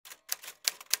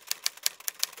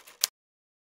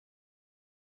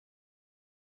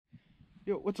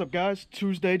Yo, what's up guys?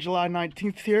 Tuesday, July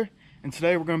 19th here, and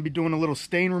today we're going to be doing a little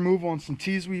stain removal on some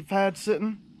tees we've had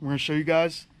sitting. We're going to show you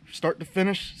guys start to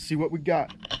finish, see what we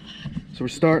got. So we're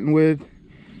starting with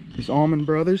these Allman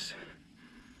Brothers.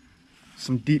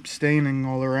 Some deep staining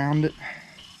all around it.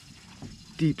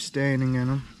 Deep staining in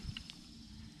them.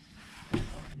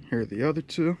 Here are the other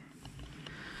two.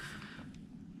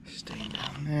 Stain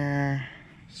down there,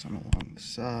 some along the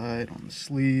side, on the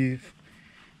sleeve.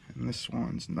 And this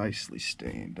one's nicely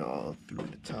stained all through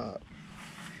the top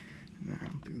and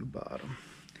down through the bottom.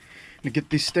 To get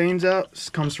these stains out, this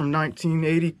comes from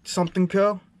 1980 something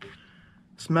co.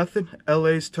 This method,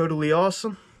 LA's totally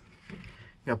awesome. You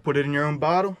gotta put it in your own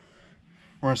bottle.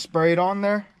 We're gonna spray it on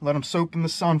there, let them soak in the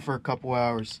sun for a couple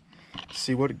hours.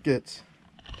 See what it gets.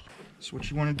 That's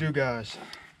what you wanna do, guys.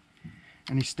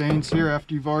 Any stains here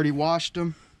after you've already washed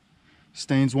them,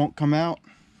 stains won't come out.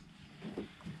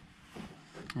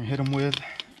 I hit them with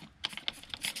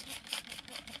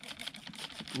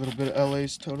a little bit of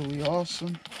LA's totally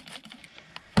awesome.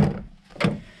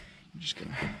 I'm just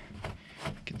gonna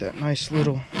get that nice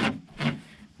little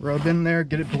rub in there,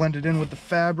 get it blended in with the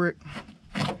fabric.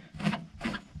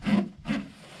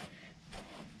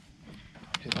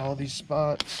 Hit all these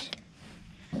spots.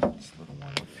 This little one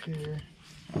up here.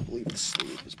 I believe the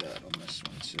sleeve is bad on this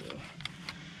one too.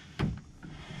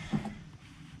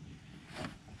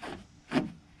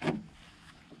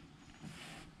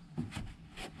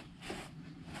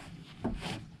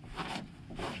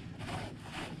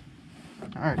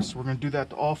 Alright, so we're going to do that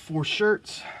to all 4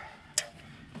 shirts.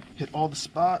 Hit all the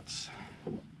spots.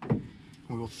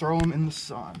 We will throw them in the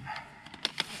sun.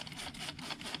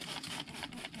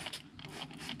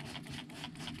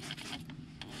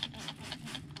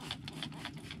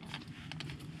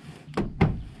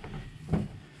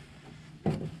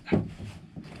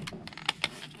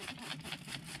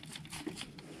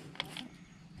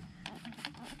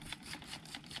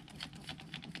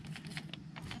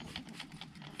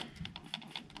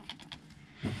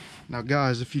 Now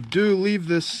guys, if you do leave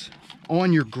this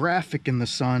on your graphic in the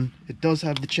sun, it does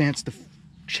have the chance to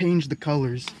change the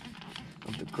colors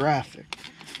of the graphic.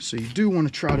 So you do want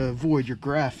to try to avoid your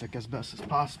graphic as best as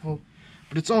possible,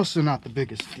 but it's also not the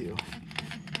biggest deal.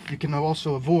 You can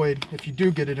also avoid, if you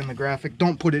do get it in the graphic,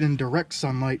 don't put it in direct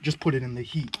sunlight, just put it in the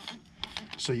heat.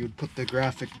 So you would put the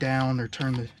graphic down or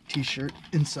turn the t-shirt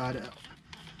inside out.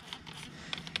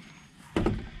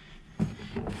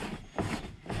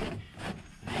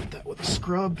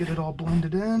 Scrub, get it all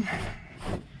blended in.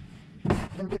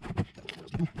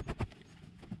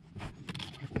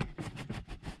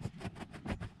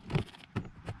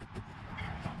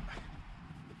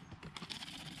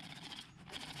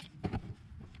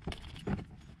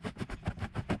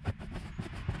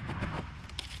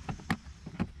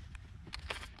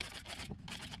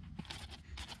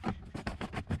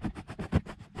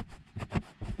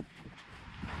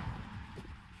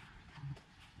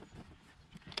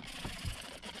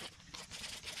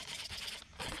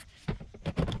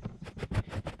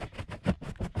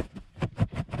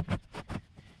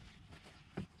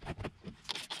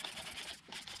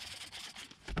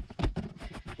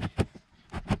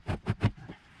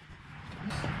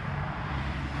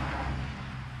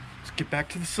 Get back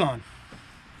to the sun.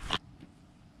 That's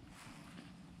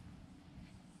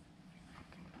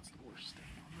the worst stain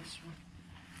on this one.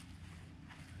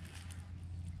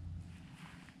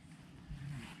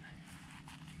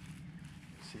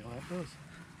 See how that goes.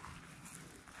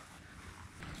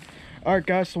 Alright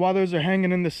guys, so while those are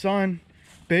hanging in the sun,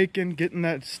 baking, getting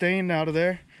that stain out of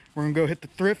there, we're gonna go hit the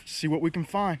thrift, see what we can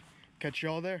find. Catch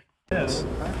y'all there. Yes.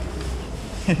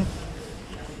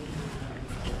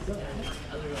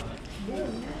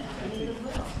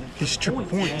 These triple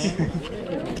points.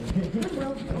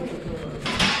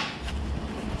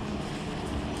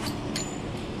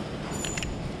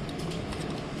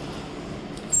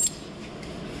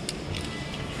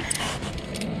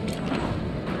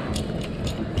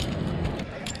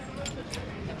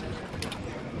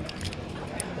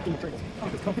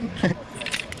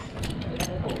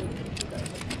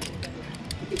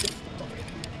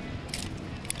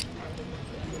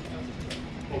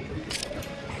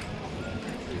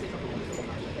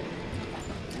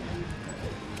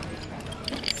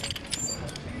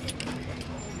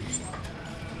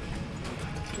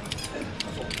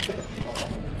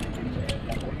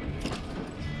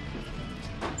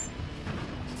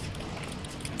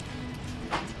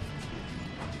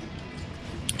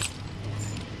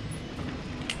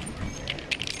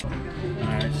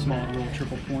 Small little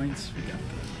triple points. We got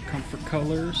the Comfort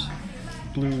Colors,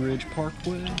 Blue Ridge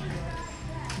Parkway.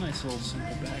 Nice little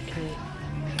simple back hit.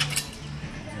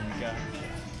 And we got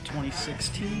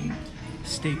 2016.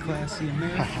 Stay Classy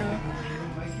America.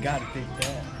 Gotta dig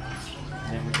that.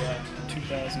 Then we got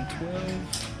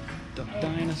 2012 Duck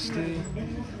Dynasty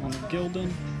on the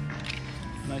Gildan.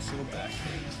 Nice little back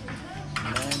page.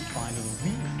 And then find of the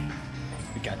week.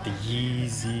 We got the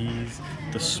Yeezys,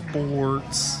 the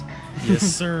sports. Yes,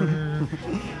 sir.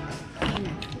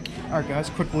 Alright guys,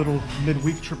 quick little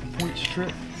midweek triple points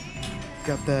trip.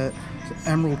 Got that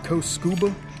Emerald Coast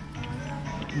Scuba.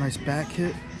 Nice back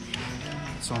hit.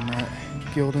 It's on that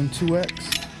Gildan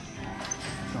 2X.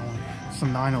 Going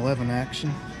some 9/11 action.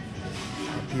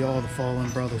 Happy all the fallen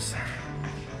brothers.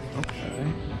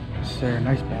 Okay. Sir,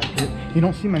 nice back hit. You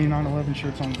don't see many 9/11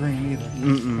 shirts on green either.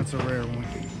 That's a rare one.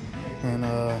 And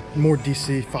more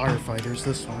DC firefighters,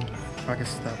 this one. I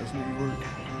guess that was New York.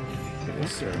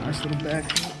 Yes, sir. Nice little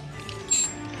back hit.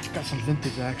 Got some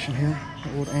vintage action here.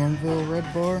 Old Anvil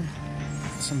red bar.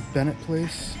 Some Bennett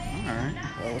Place. Alright.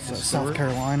 What's that? South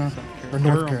Carolina. Or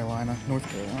North Carolina. North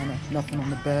Carolina. Nothing on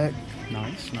the back.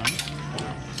 Nice, nice.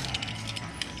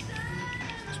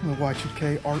 Some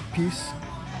Y2K art piece.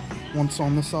 Once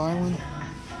on this island.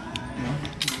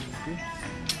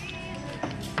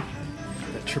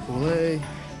 That AAA.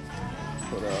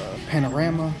 But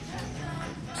panorama.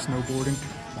 Snowboarding.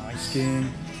 Nice.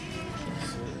 Skiing.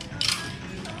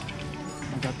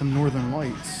 I got them Northern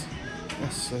Lights.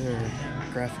 Yes, sir.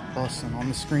 Graphic bussin' on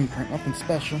the screen print. Nothing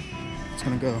special. It's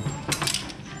gonna go.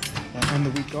 End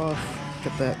the week off.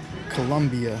 Got that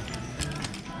Columbia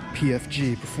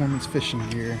PFG Performance Fishing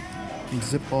Gear. And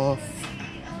zip off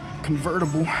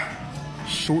convertible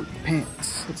short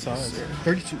pants. What size?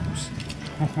 32s.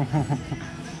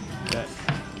 That.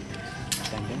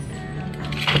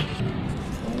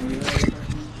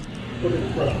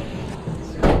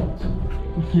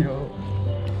 Yo.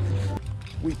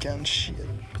 Weekend shit.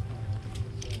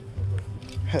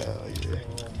 Hell yeah.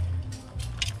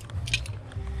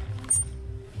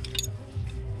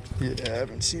 Yeah, I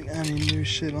haven't seen any new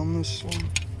shit on this one.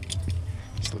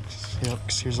 This looks, yep,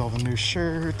 'cause here's all the new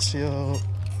shirts, yo.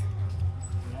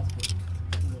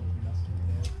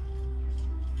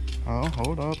 Oh,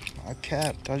 hold up. I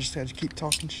capped. I just had to keep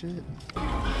talking shit.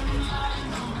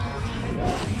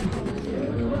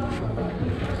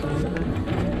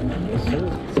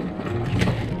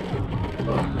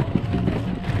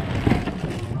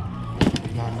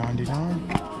 $9.99.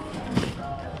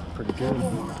 Pretty good.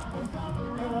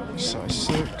 Size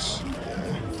 6.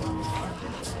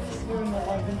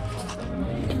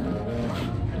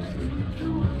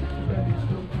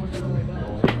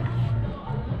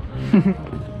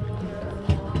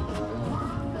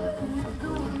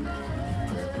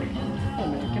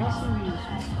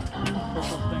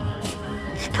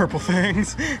 Purple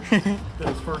things.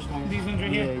 Those first ones. These ones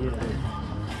right here? Yeah.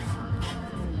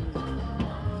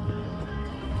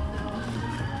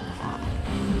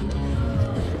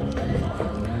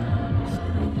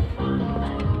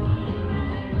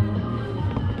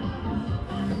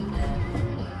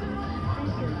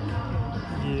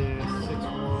 Yeah, 6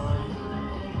 wide.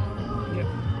 Yep.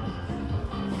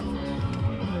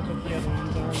 That's what the other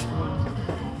ones are.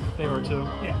 They are too.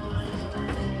 Yeah.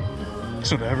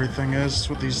 That's what everything is. That's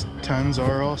what these 10s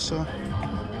are also.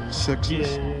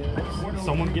 6s. Yeah.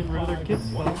 Someone getting rid of their kids'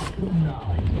 stuff.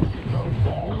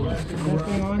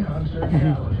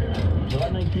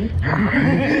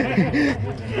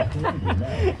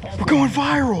 We're going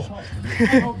viral. I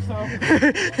hope so.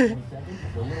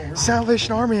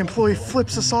 Salvation Army employee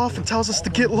flips us off and tells us to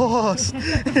get lost.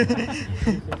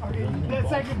 That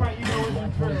second part, you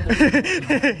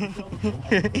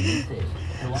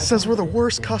know Says we're the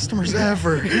worst customers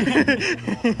ever.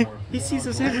 He sees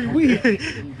us every week.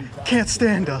 Can't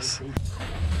stand us.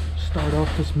 Start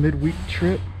off this midweek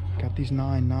trip. Got these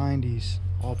 990s,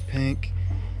 all pink,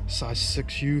 size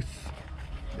 6 youth.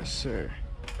 Yes, sir.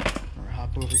 We're gonna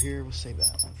hop over here. We'll save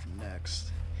that one for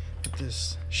next. Got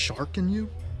this Sharkin' You.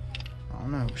 I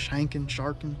don't know, Shankin',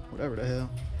 Sharkin', whatever the hell.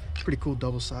 Pretty cool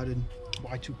double-sided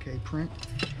Y2K print.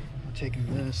 I'm taking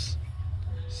this.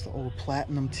 It's the old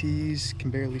platinum tees. Can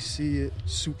barely see it.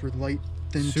 Super light,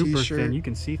 thin Super t-shirt. thin. You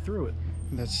can see through it.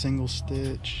 That single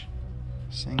stitch.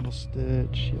 Single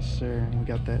stitch. Yes, sir. And we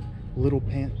got that Little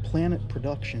Planet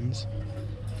Productions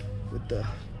with the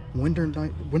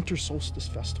Winter Solstice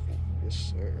Festival. Yes,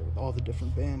 sir. With all the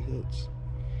different band hits.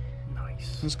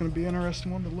 Nice. It's going to be an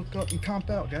interesting one to look up and comp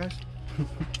out, guys.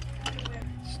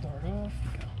 Start off,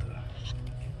 we got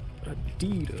the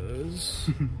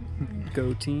Adidas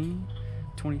Go Team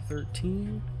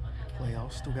 2013.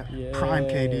 Playoffs still got Prime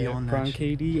KD on that. Prime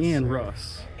KD and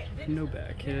Russ. No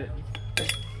back hit.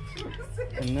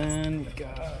 And then we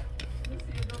got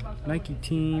Nike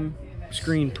Team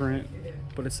screen print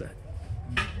but it's that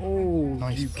old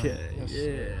Nice UK. print, yes.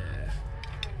 Yeah.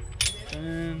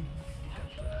 And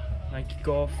got the Nike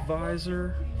golf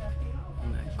visor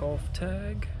and that golf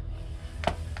tag.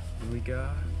 And we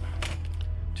got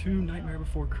 2 Nightmare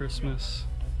Before Christmas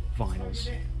vinyls.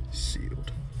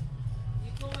 Sealed.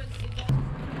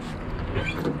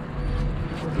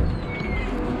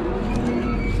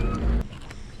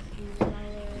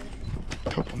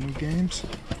 Couple new games.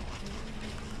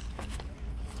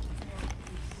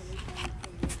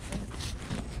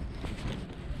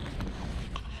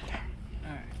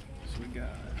 Alright, so we got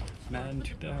Madden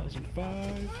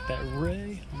 2005, that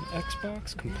Ray on the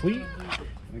Xbox, complete.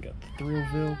 We got the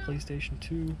Thrillville PlayStation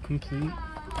 2, complete.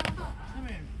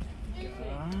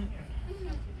 Got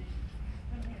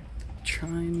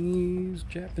Chinese,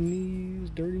 Japanese,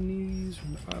 Dirty Knees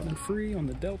from the Island Free on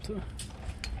the Delta. We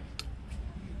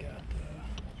got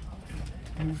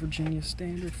the New Virginia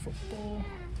Standard Football.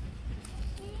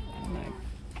 And that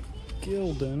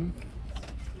Gildan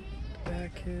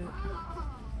back hit.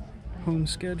 Home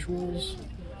schedules.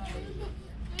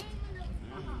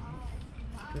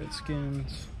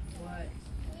 Redskins.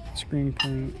 Screen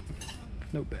print.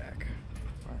 No back.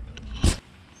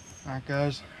 Alright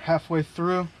guys, halfway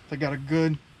through, they got a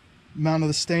good amount of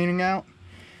the staining out,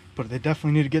 but they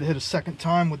definitely need to get hit a second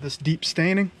time with this deep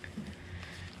staining.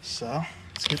 So,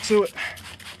 let's get to it.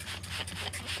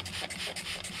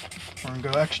 We're gonna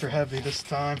go extra heavy this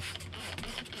time.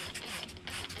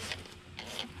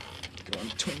 Go in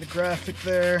between the graphic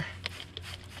there.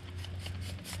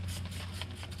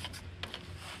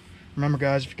 Remember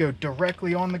guys, if you go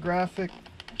directly on the graphic,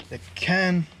 it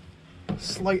can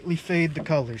slightly fade the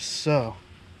colors, so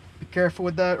be careful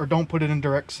with that, or don't put it in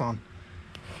direct sun.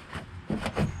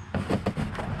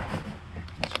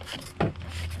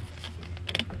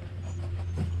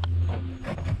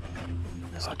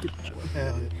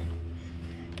 Yeah.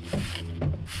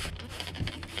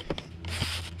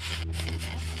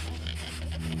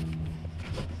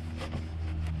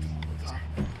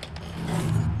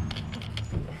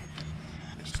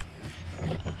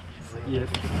 Yeah.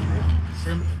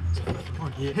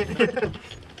 Oh, yeah.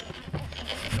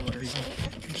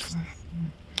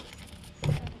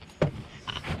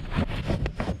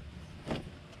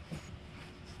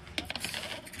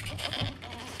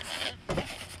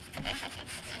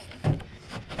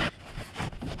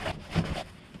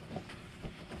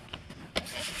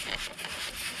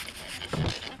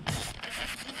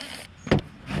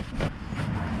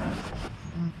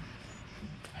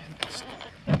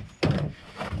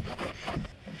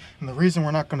 And the reason we're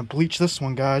not going to bleach this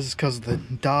one, guys, is because of the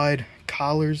dyed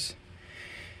collars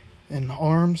and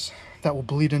arms. That will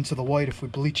bleed into the white if we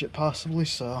bleach it possibly,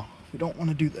 so we don't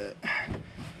want to do that.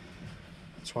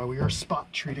 That's why we are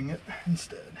spot treating it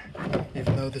instead,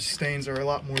 even though the stains are a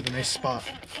lot more than a spot.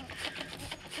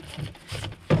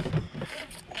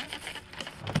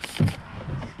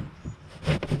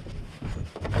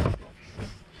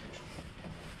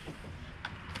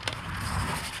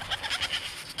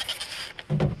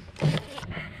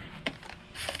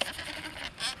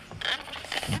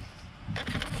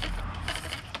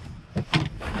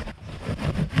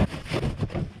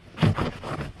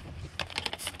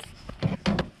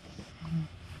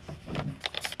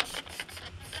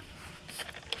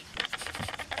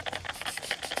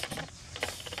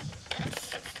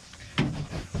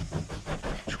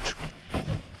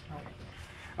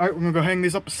 Alright, we're going to go hang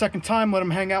these up a second time, let them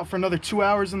hang out for another 2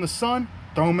 hours in the sun,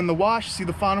 throw them in the wash, see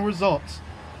the final results.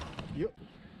 Yep.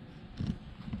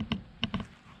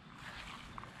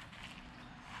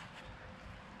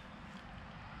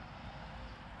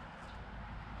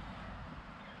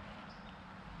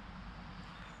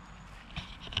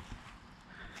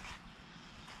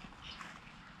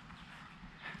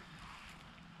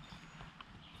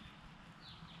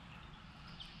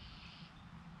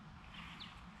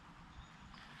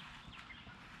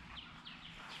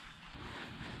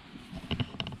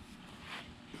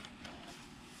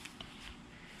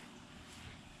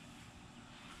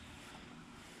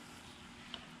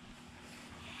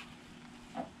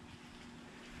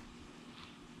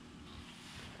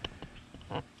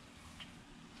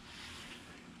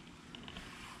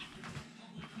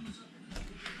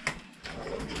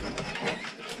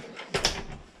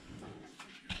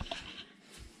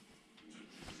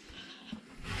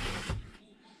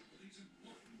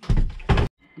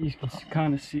 You can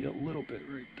kind of see a little bit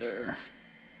right there.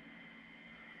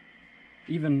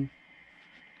 Even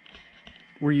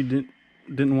where you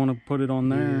didn't want to put it on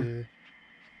there.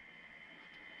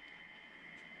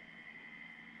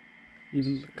 Yeah.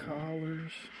 Even the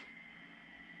collars.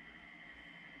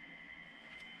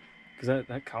 Because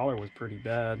that collar was pretty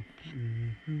bad.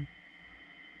 Mm-hmm.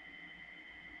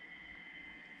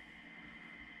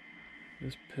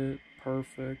 This pit,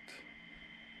 perfect.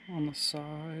 On the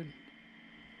side.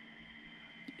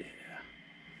 Yeah.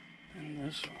 And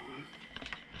this one.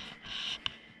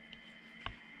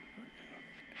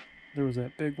 There was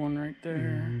that big one right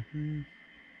there. Mm-hmm.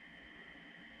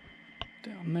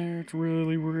 Down there, it's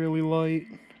really, really light.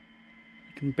 You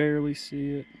can barely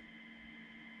see it.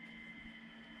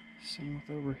 Same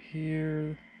with over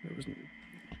here. There was,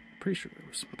 pretty sure there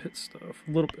was some pit stuff.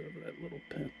 A little bit of that little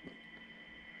pit.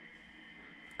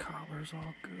 Collar's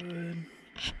all good.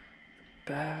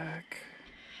 Back.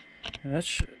 Yeah, that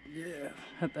shit, yeah.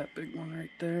 Had that big one right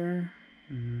there.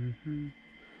 Mm-hmm.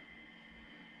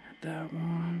 Had that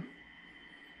one.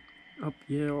 Up,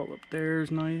 yeah, all up there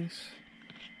is nice.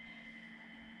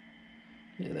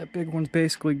 Yeah, that big one's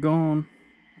basically gone.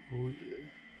 Oh yeah.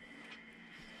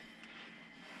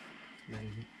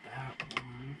 Maybe that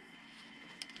one.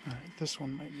 Alright, this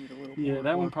one might need a little more. Yeah,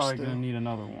 that one work probably still. gonna need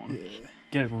another one. Yeah.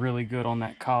 Get it really good on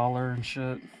that collar and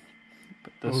shit.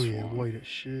 But this Oh yeah, one, white as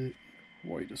shit.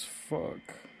 white as fuck.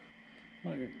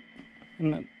 Like,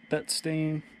 and that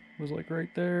stain was like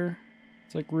right there.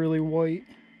 It's like really white.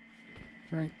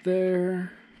 Right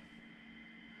there.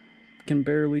 Can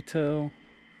barely tell.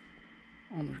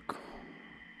 On the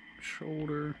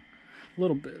shoulder.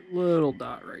 Little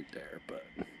dot right there, but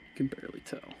you can barely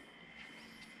tell.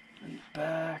 And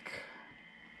back.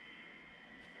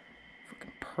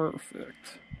 Fucking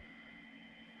perfect.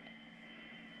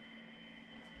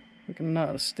 Fucking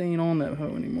not a stain on that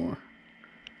hoe anymore.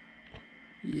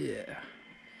 Yeah.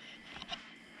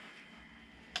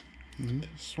 And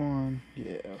this one,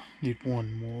 yeah, need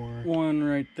one more. One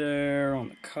right there on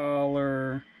the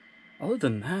collar. Other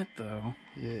than that, though,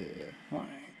 Yeah, like,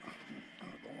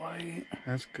 the light.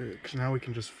 that's good, because now we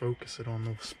can just focus it on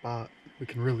the spot. We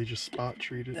can really just spot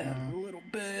treat it That now. a little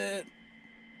bit.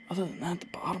 Other than that, the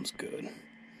bottom's good.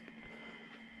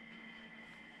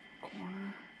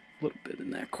 Corner. A little bit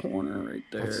in that corner right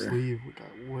there. That sleeve we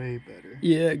got way better.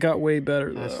 Yeah, it got way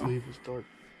better, That though. sleeve was dark.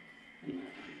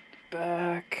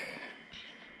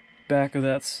 Back of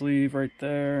that sleeve right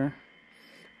there.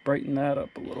 Brighten that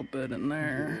up a little bit in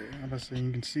there. Yeah, I'm about to say,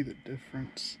 you can see the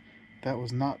difference. That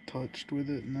was not touched with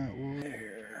it, and that was.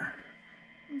 There.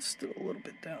 It's still a little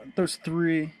bit down. Those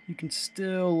three, you can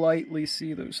still lightly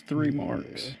see those three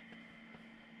marks.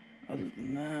 Other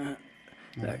than that,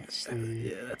 That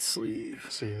sleeve. yeah, that sleeve.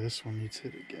 So yeah, this one needs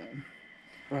hit again.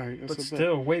 Alright, that's But a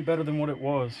still, way better than what it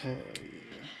was. Hell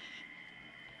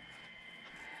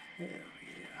yeah. Hell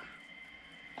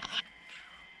yeah.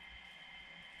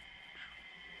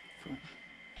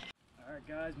 Alright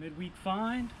guys, midweek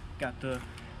find. Got the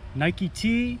Nike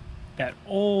tee, that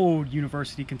old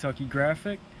University of Kentucky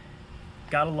graphic.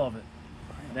 Gotta love it.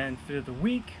 And then fit of the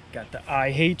week, got the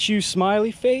I hate you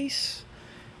smiley face,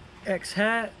 X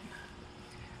hat,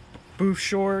 booth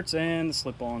shorts, and the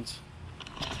slip-ons.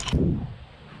 You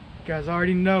guys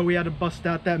already know we had to bust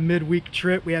out that midweek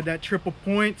trip. We had that triple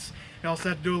points. We also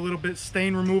had to do a little bit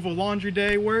stain removal laundry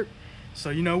day work. So,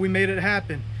 you know, we made it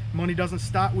happen. Money doesn't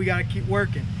stop. We got to keep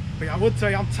working. But I will tell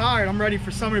you, I'm tired. I'm ready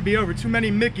for summer to be over. Too many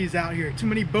Mickeys out here. Too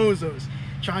many bozos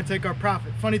trying to take our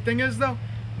profit. Funny thing is, though,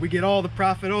 we get all the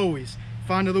profit always.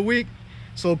 Find of the week.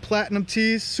 Sold platinum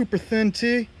tees, super thin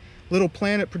tee. Little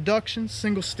Planet Productions,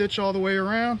 single stitch all the way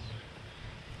around.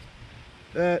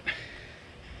 That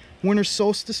Winter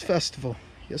Solstice Festival.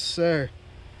 Yes, sir.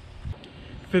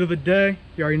 Fit of the day.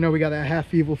 You already know we got that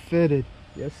Half Evil fitted.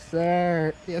 Yes,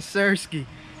 sir. Yes, sirski.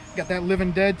 Got that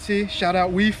Living Dead tee. Shout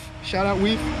out Weef. Shout out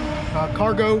Weef.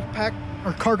 Cargo pack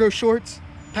or cargo shorts.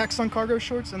 Packs on cargo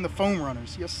shorts and the foam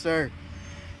runners. Yes, sir.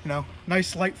 You know,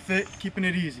 nice light fit, keeping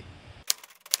it easy.